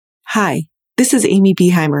Hi, this is Amy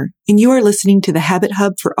Beheimer, and you are listening to the Habit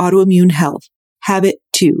Hub for Autoimmune Health, Habit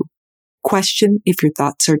 2. Question if your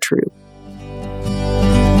thoughts are true.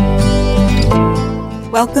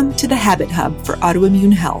 Welcome to the Habit Hub for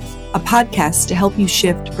Autoimmune Health, a podcast to help you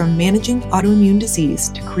shift from managing autoimmune disease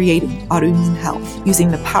to creating autoimmune health using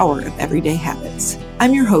the power of everyday habits.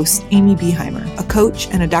 I'm your host, Amy Beheimer, a coach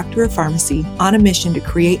and a doctor of pharmacy on a mission to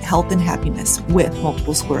create health and happiness with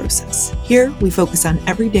multiple sclerosis. Here, we focus on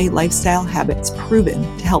everyday lifestyle habits proven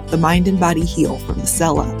to help the mind and body heal from the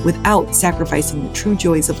cell up without sacrificing the true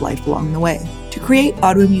joys of life along the way. To create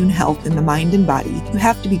autoimmune health in the mind and body, you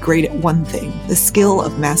have to be great at one thing, the skill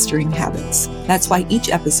of mastering habits. That's why each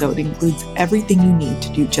episode includes everything you need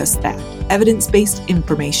to do just that. Evidence-based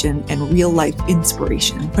information and real-life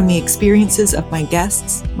inspiration from the experiences of my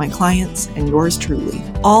guests, my clients, and yours truly.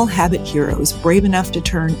 All habit heroes brave enough to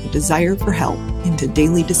turn a desire for help into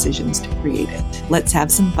daily decisions to create it. Let's have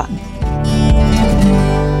some fun.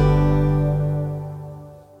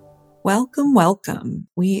 Welcome.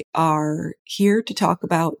 We are here to talk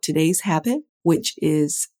about today's habit, which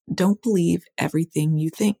is don't believe everything you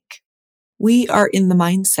think. We are in the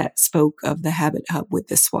mindset spoke of the Habit Hub with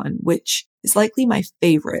this one, which is likely my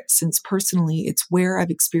favorite since personally it's where I've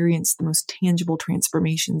experienced the most tangible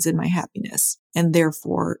transformations in my happiness and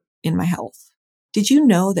therefore in my health. Did you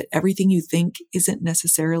know that everything you think isn't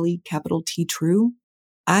necessarily capital T true?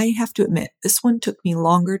 I have to admit, this one took me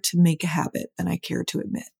longer to make a habit than I care to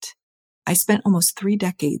admit. I spent almost 3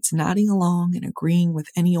 decades nodding along and agreeing with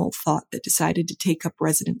any old thought that decided to take up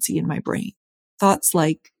residency in my brain. Thoughts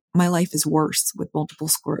like, my life is worse with multiple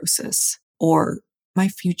sclerosis, or my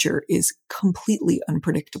future is completely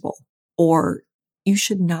unpredictable, or you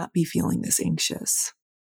should not be feeling this anxious.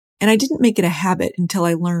 And I didn't make it a habit until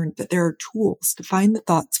I learned that there are tools to find the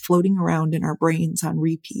thoughts floating around in our brains on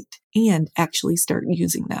repeat and actually start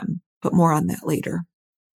using them, but more on that later.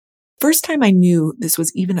 First time I knew this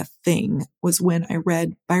was even a thing was when I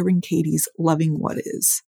read Byron Katie's Loving What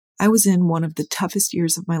Is. I was in one of the toughest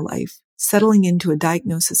years of my life, settling into a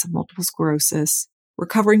diagnosis of multiple sclerosis,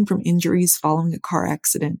 recovering from injuries following a car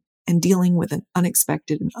accident, and dealing with an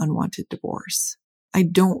unexpected and unwanted divorce. I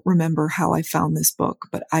don't remember how I found this book,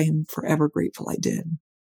 but I am forever grateful I did.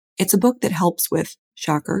 It's a book that helps with,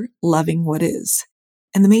 shocker, loving what is.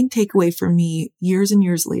 And the main takeaway for me years and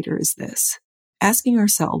years later is this. Asking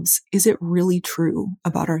ourselves, is it really true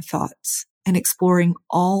about our thoughts? And exploring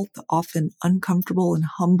all the often uncomfortable and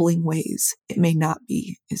humbling ways it may not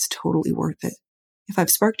be is totally worth it. If I've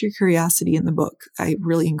sparked your curiosity in the book, I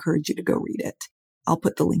really encourage you to go read it. I'll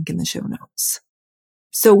put the link in the show notes.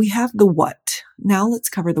 So we have the what. Now let's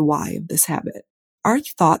cover the why of this habit. Our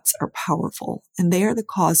thoughts are powerful, and they are the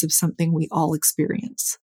cause of something we all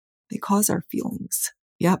experience. They cause our feelings.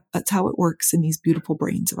 Yep, that's how it works in these beautiful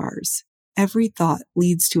brains of ours. Every thought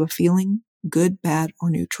leads to a feeling, good, bad, or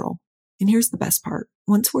neutral. And here's the best part.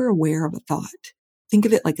 Once we're aware of a thought, think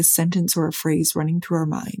of it like a sentence or a phrase running through our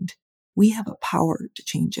mind. We have a power to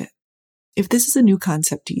change it. If this is a new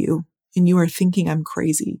concept to you, and you are thinking I'm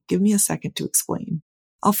crazy, give me a second to explain.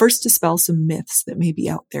 I'll first dispel some myths that may be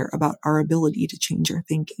out there about our ability to change our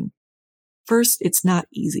thinking. First, it's not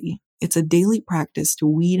easy. It's a daily practice to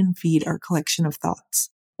weed and feed our collection of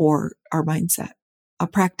thoughts, or our mindset. A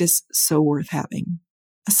practice so worth having.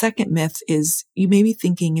 A second myth is you may be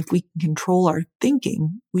thinking if we can control our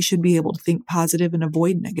thinking, we should be able to think positive and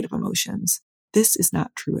avoid negative emotions. This is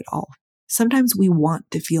not true at all. Sometimes we want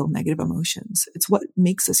to feel negative emotions. It's what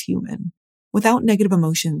makes us human. Without negative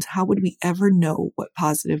emotions, how would we ever know what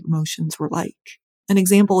positive emotions were like? An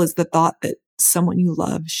example is the thought that someone you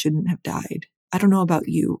love shouldn't have died. I don't know about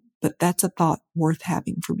you, but that's a thought worth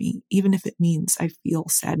having for me, even if it means I feel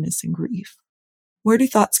sadness and grief. Where do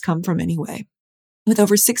thoughts come from anyway? With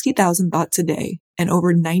over 60,000 thoughts a day and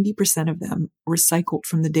over 90% of them recycled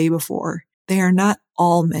from the day before, they are not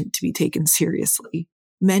all meant to be taken seriously.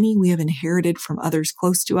 Many we have inherited from others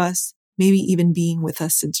close to us, maybe even being with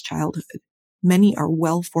us since childhood. Many are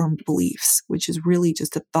well-formed beliefs, which is really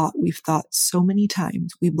just a thought we've thought so many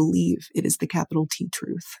times we believe it is the capital T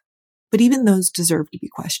truth. But even those deserve to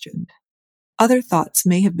be questioned. Other thoughts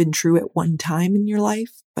may have been true at one time in your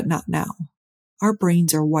life, but not now. Our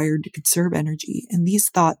brains are wired to conserve energy, and these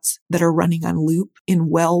thoughts that are running on loop in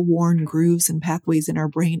well-worn grooves and pathways in our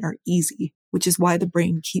brain are easy, which is why the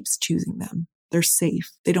brain keeps choosing them. They're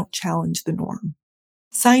safe. They don't challenge the norm.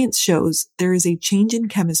 Science shows there is a change in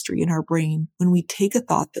chemistry in our brain when we take a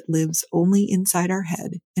thought that lives only inside our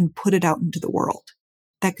head and put it out into the world.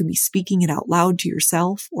 That could be speaking it out loud to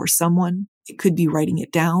yourself or someone. It could be writing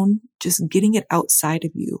it down. Just getting it outside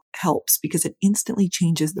of you helps because it instantly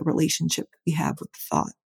changes the relationship that we have with the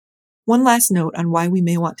thought. One last note on why we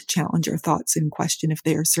may want to challenge our thoughts and question if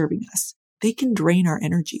they are serving us. They can drain our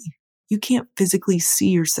energy. You can't physically see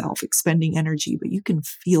yourself expending energy, but you can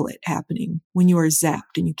feel it happening when you are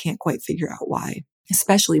zapped and you can't quite figure out why,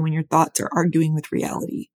 especially when your thoughts are arguing with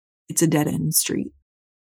reality. It's a dead-end street.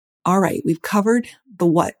 All right, we've covered the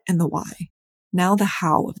what and the why. Now the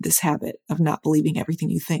how of this habit of not believing everything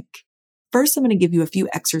you think. First, I'm going to give you a few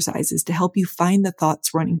exercises to help you find the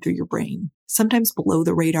thoughts running through your brain, sometimes below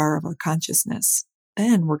the radar of our consciousness.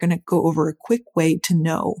 Then we're going to go over a quick way to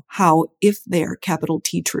know how, if they're capital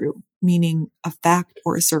T true, meaning a fact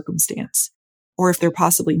or a circumstance, or if they're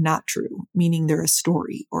possibly not true, meaning they're a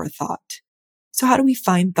story or a thought. So how do we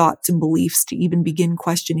find thoughts and beliefs to even begin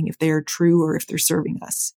questioning if they are true or if they're serving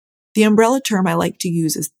us? The umbrella term I like to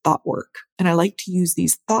use is thought work, and I like to use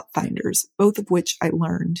these thought finders, both of which I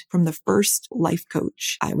learned from the first life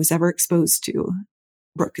coach I was ever exposed to,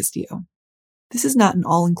 Brooke Castillo. This is not an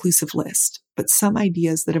all-inclusive list, but some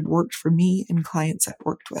ideas that have worked for me and clients I've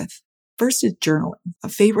worked with. First is journaling, a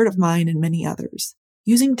favorite of mine and many others.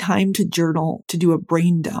 Using time to journal to do a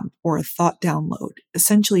brain dump or a thought download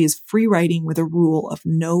essentially is free writing with a rule of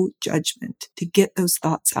no judgment to get those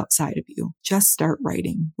thoughts outside of you. Just start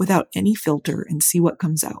writing without any filter and see what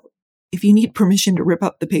comes out. If you need permission to rip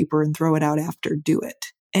up the paper and throw it out after, do it.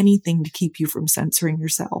 Anything to keep you from censoring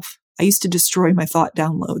yourself. I used to destroy my thought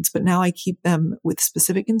downloads, but now I keep them with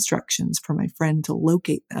specific instructions for my friend to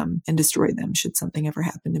locate them and destroy them should something ever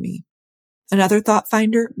happen to me. Another thought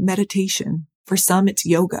finder, meditation. For some, it's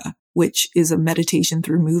yoga, which is a meditation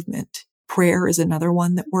through movement. Prayer is another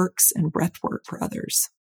one that works, and breath work for others.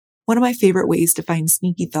 One of my favorite ways to find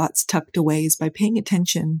sneaky thoughts tucked away is by paying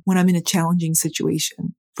attention when I'm in a challenging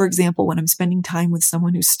situation. For example, when I'm spending time with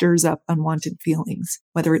someone who stirs up unwanted feelings,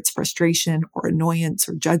 whether it's frustration or annoyance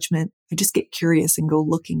or judgment, I just get curious and go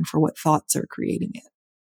looking for what thoughts are creating it.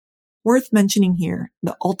 Worth mentioning here,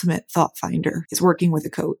 the ultimate thought finder is working with a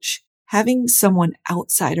coach. Having someone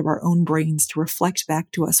outside of our own brains to reflect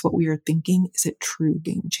back to us what we are thinking is a true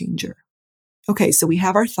game changer. Okay, so we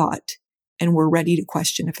have our thought, and we're ready to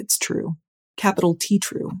question if it's true. Capital T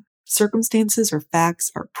true. Circumstances or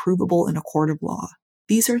facts are provable in a court of law.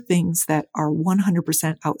 These are things that are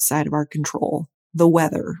 100% outside of our control. The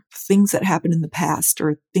weather, things that happened in the past,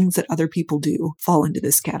 or things that other people do fall into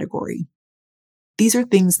this category. These are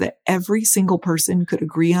things that every single person could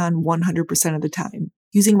agree on 100% of the time.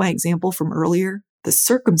 Using my example from earlier, the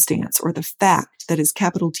circumstance or the fact that is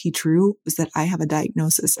capital T true is that I have a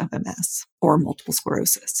diagnosis of MS or multiple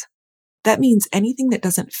sclerosis. That means anything that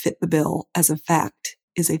doesn't fit the bill as a fact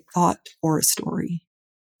is a thought or a story.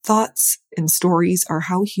 Thoughts and stories are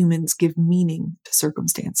how humans give meaning to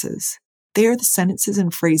circumstances. They are the sentences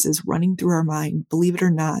and phrases running through our mind, believe it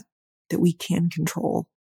or not, that we can control.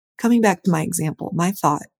 Coming back to my example, my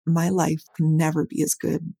thought, my life can never be as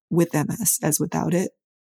good with MS as without it,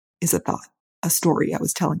 is a thought, a story I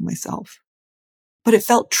was telling myself. But it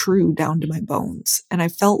felt true down to my bones, and I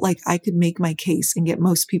felt like I could make my case and get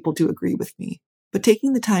most people to agree with me. But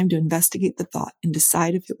taking the time to investigate the thought and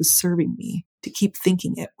decide if it was serving me, to keep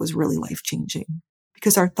thinking it, was really life-changing.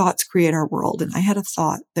 Because our thoughts create our world, and I had a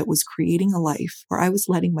thought that was creating a life where I was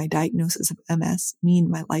letting my diagnosis of MS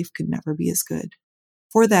mean my life could never be as good.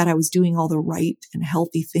 For that, I was doing all the right and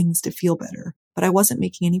healthy things to feel better, but I wasn't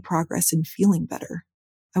making any progress in feeling better.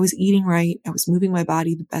 I was eating right, I was moving my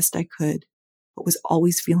body the best I could, but was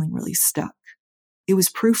always feeling really stuck. It was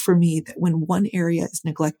proof for me that when one area is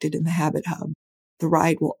neglected in the habit hub, the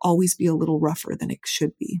ride will always be a little rougher than it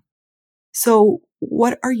should be. So,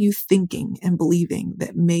 what are you thinking and believing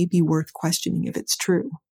that may be worth questioning if it's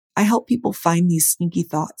true? I help people find these sneaky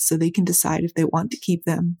thoughts so they can decide if they want to keep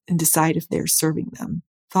them and decide if they're serving them.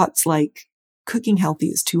 Thoughts like, cooking healthy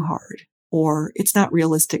is too hard, or it's not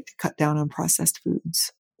realistic to cut down on processed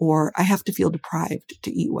foods, or I have to feel deprived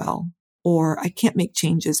to eat well, or I can't make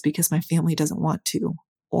changes because my family doesn't want to,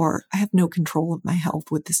 or I have no control of my health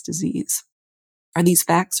with this disease. Are these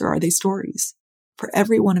facts or are they stories? For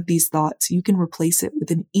every one of these thoughts, you can replace it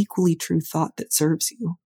with an equally true thought that serves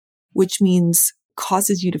you, which means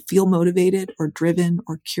causes you to feel motivated or driven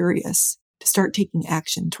or curious to start taking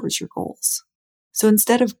action towards your goals. So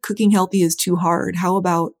instead of cooking healthy is too hard, how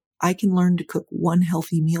about I can learn to cook one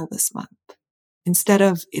healthy meal this month? Instead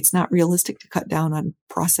of it's not realistic to cut down on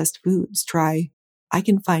processed foods, try I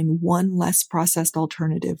can find one less processed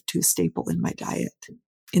alternative to a staple in my diet.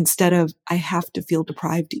 Instead of I have to feel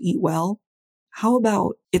deprived to eat well, how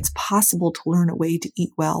about it's possible to learn a way to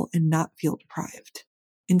eat well and not feel deprived?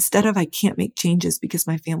 Instead of I can't make changes because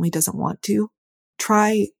my family doesn't want to,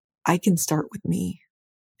 try I can start with me.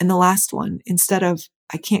 And the last one, instead of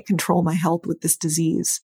I can't control my health with this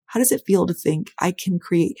disease, How does it feel to think I can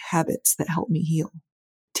create habits that help me heal?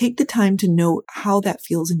 Take the time to note how that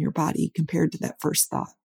feels in your body compared to that first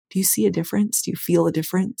thought. Do you see a difference? Do you feel a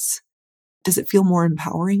difference? Does it feel more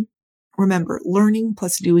empowering? Remember, learning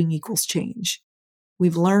plus doing equals change.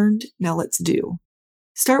 We've learned, now let's do.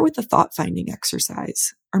 Start with a thought-finding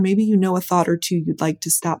exercise, or maybe you know a thought or two you'd like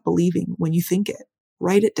to stop believing when you think it.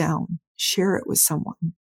 Write it down. Share it with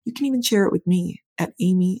someone. You can even share it with me at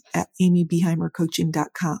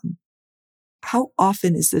amy@amybeheimercoaching.com. How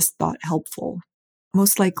often is this thought helpful?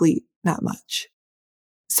 Most likely, not much.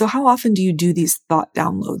 So how often do you do these thought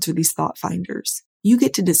downloads or these thought finders? You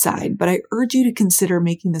get to decide, but I urge you to consider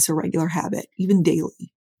making this a regular habit, even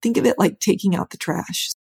daily. Think of it like taking out the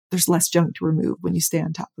trash. There's less junk to remove when you stay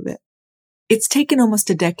on top of it. It's taken almost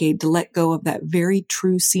a decade to let go of that very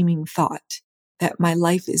true seeming thought that my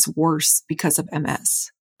life is worse because of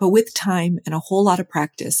MS. But with time and a whole lot of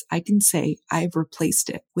practice, I can say I've replaced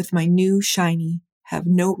it with my new, shiny, have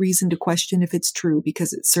no reason to question if it's true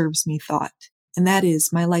because it serves me thought. And that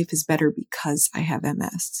is, my life is better because I have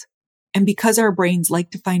MS. And because our brains like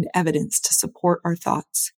to find evidence to support our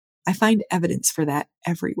thoughts, I find evidence for that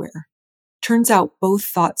everywhere. Turns out both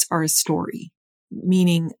thoughts are a story,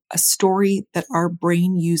 meaning a story that our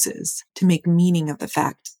brain uses to make meaning of the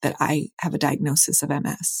fact that I have a diagnosis of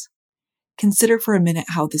MS. Consider for a minute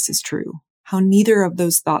how this is true, how neither of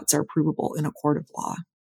those thoughts are provable in a court of law.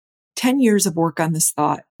 10 years of work on this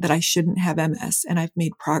thought that I shouldn't have MS, and I've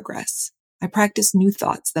made progress. I practice new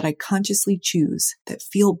thoughts that I consciously choose that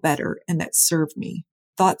feel better and that serve me.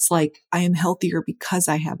 Thoughts like, I am healthier because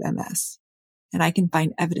I have MS. And I can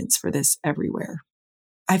find evidence for this everywhere.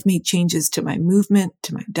 I've made changes to my movement,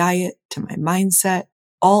 to my diet, to my mindset,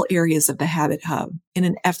 all areas of the Habit Hub in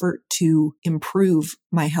an effort to improve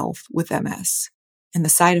my health with MS. And the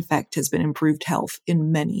side effect has been improved health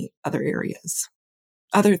in many other areas.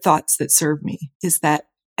 Other thoughts that serve me is that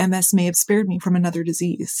MS may have spared me from another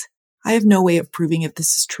disease. I have no way of proving if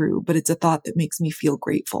this is true, but it's a thought that makes me feel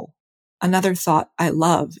grateful. Another thought I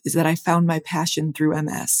love is that I found my passion through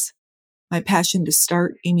MS. My passion to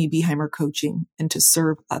start Amy Beheimer Coaching and to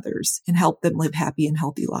serve others and help them live happy and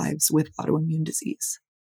healthy lives with autoimmune disease.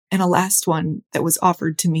 And a last one that was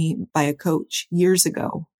offered to me by a coach years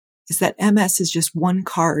ago is that MS is just one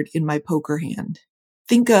card in my poker hand.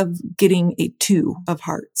 Think of getting a 2 of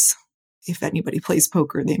hearts. If anybody plays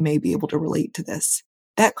poker, they may be able to relate to this.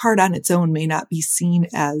 That card on its own may not be seen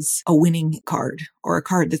as a winning card or a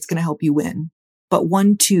card that's going to help you win. But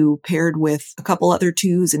 1 2 paired with a couple other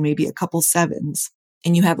 2s and maybe a couple 7s,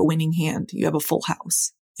 and you have a winning hand. You have a full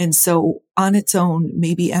house. And so on its own,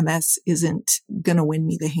 maybe MS isn't going to win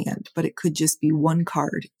me the hand, but it could just be one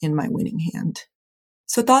card in my winning hand.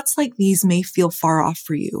 So thoughts like these may feel far off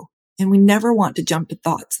for you. And we never want to jump to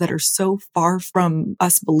thoughts that are so far from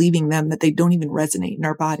us believing them that they don't even resonate in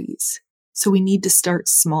our bodies. So we need to start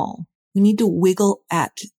small. We need to wiggle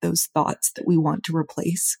at those thoughts that we want to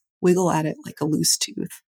replace. Wiggle at it like a loose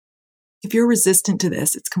tooth. If you're resistant to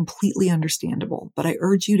this, it's completely understandable, but I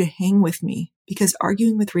urge you to hang with me because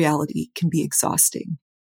arguing with reality can be exhausting.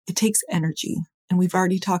 It takes energy, and we've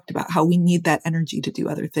already talked about how we need that energy to do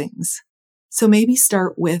other things. So maybe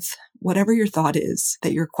start with whatever your thought is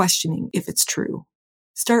that you're questioning if it's true.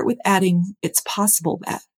 Start with adding, it's possible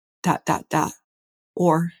that, ...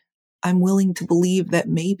 or I'm willing to believe that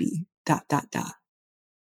maybe, ...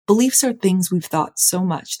 Beliefs are things we've thought so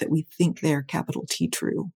much that we think they're capital T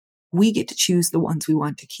true. We get to choose the ones we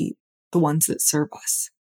want to keep, the ones that serve us.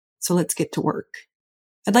 So let's get to work.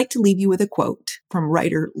 I'd like to leave you with a quote from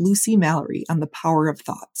writer Lucy Mallory on the power of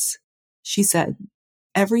thoughts. She said,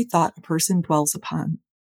 "Every thought a person dwells upon,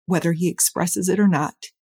 whether he expresses it or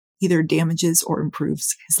not, either damages or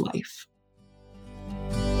improves his life."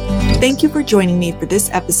 Thank you for joining me for this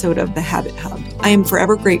episode of The Habit Hub. I am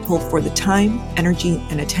forever grateful for the time, energy,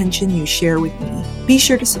 and attention you share with me. Be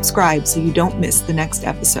sure to subscribe so you don't miss the next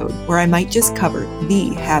episode, where I might just cover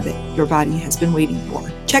the habit your body has been waiting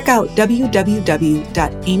for. Check out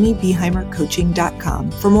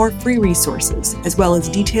www.amybeheimercoaching.com for more free resources, as well as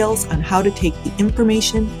details on how to take the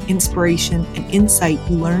information, inspiration, and insight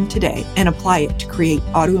you learned today and apply it to create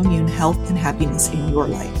autoimmune health and happiness in your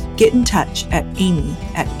life. Get in touch at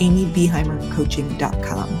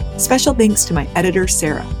amy@amybeheimercoaching.com. Special thanks to my editor,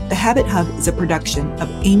 Sarah. The Habit Hub is a production of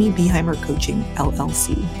Amy Beheimer Coaching,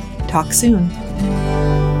 LLC. Talk soon.